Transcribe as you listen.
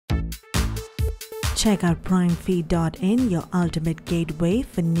Check out primefeed.in, your ultimate gateway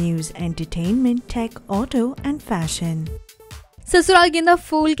for news, entertainment, tech, auto and fashion. ससुराल गेंदा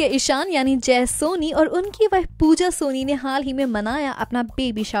फूल के ईशान यानी जय सोनी और उनकी वाइफ पूजा सोनी ने हाल ही में मनाया अपना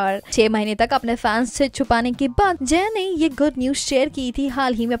बेबी शावर। 6 महीने तक अपने फैंस से छुपाने के बाद जय ने ये गुड न्यूज शेयर की थी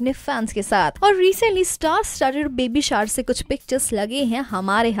हाल ही में अपने फैंस के साथ। और recently star started baby shower से कुछ पिक्चर्स लगे हैं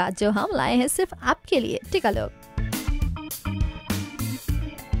हमारे हाथ, जो हम लाए हैं सिर्फ आपके लिए। Take a look.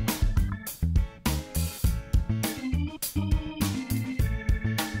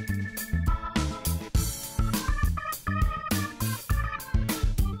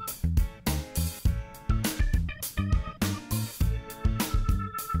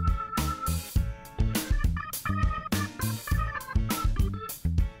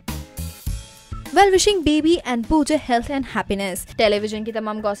 Well wishing baby and Puja health and happiness. Television की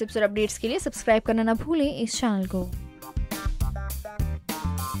तमाम गॉसिप्स और अपडेट्स के लिए सब्सक्राइब करना ना भूलें इस चैनल को।